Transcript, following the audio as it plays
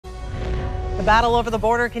The battle over the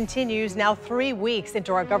border continues now 3 weeks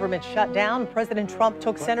into our government shutdown. President Trump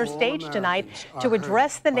took center stage tonight to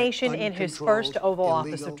address the nation in his first Oval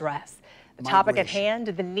Office address. The topic at hand,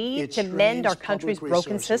 the need to mend our country's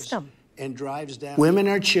broken system. Women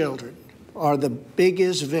or children are the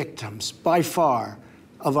biggest victims, by far,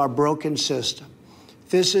 of our broken system.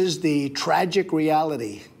 This is the tragic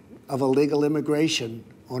reality of illegal immigration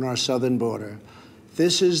on our southern border.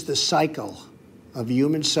 This is the cycle of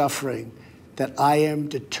human suffering that I am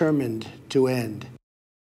determined to end.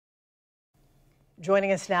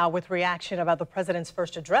 Joining us now with reaction about the president's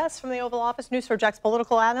first address from the Oval Office, News4JAX's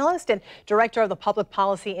political analyst and director of the Public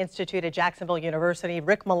Policy Institute at Jacksonville University,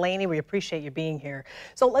 Rick Mullaney. We appreciate you being here.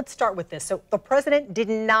 So let's start with this. So the president did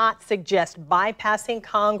not suggest bypassing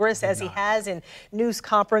Congress as he has in news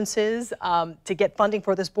conferences to get funding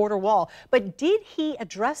for this border wall. But did he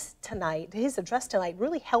address tonight, his address tonight,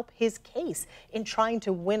 really help his case in trying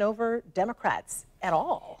to win over Democrats at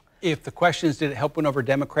all? If the question is, did it help win over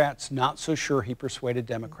Democrats? Not so sure he persuaded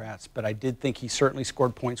Democrats, but I did think he certainly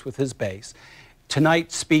scored points with his base.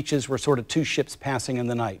 Tonight's speeches were sort of two ships passing in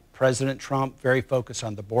the night. President Trump very focused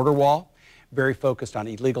on the border wall, very focused on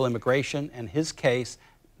illegal immigration, and his case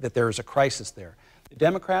that there is a crisis there. The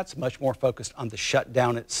Democrats much more focused on the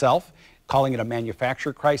shutdown itself, calling it a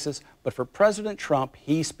manufactured crisis. But for President Trump,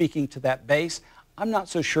 he's speaking to that base. I'm not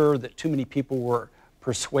so sure that too many people were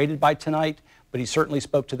persuaded by tonight, but he certainly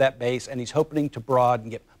spoke to that base, and he's hoping to broaden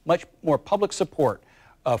and get much more public support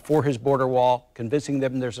for his border wall, convincing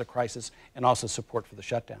them there's a crisis, and also support for the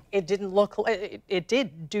shutdown. It didn't look, it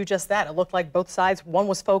did do just that. It looked like both sides, one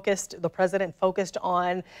was focused, the president focused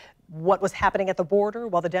on what was happening at the border,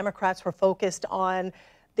 while the Democrats were focused on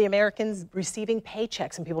the Americans receiving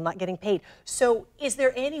paychecks and people not getting paid. So is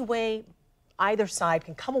there any way either side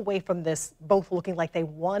can come away from this both looking like they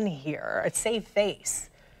won here, a save face?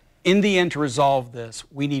 In the end, to resolve this,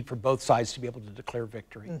 we need for both sides to be able to declare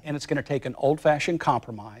victory. And it's going to take an old-fashioned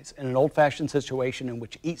compromise and an old-fashioned situation in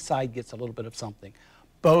which each side gets a little bit of something.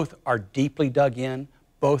 Both are deeply dug in,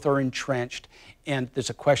 both are entrenched, and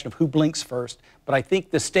there's a question of who blinks first. But I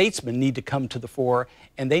think the statesmen need to come to the fore,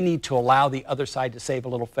 and they need to allow the other side to save a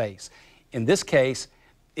little face. In this case,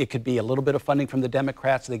 it could be a little bit of funding from the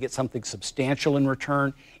Democrats. They get something substantial in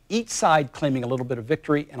return. Each side claiming a little bit of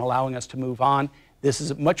victory and allowing us to move on. This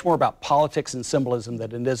is much more about politics and symbolism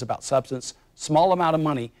than it is about substance. Small amount of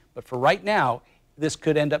money, but for right now, this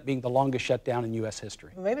could end up being the longest shutdown in U.S.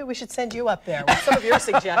 history. Maybe we should send you up there with some of your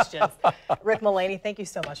suggestions. Rick Mullaney, thank you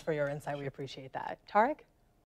so much for your insight. We appreciate that. Tarek?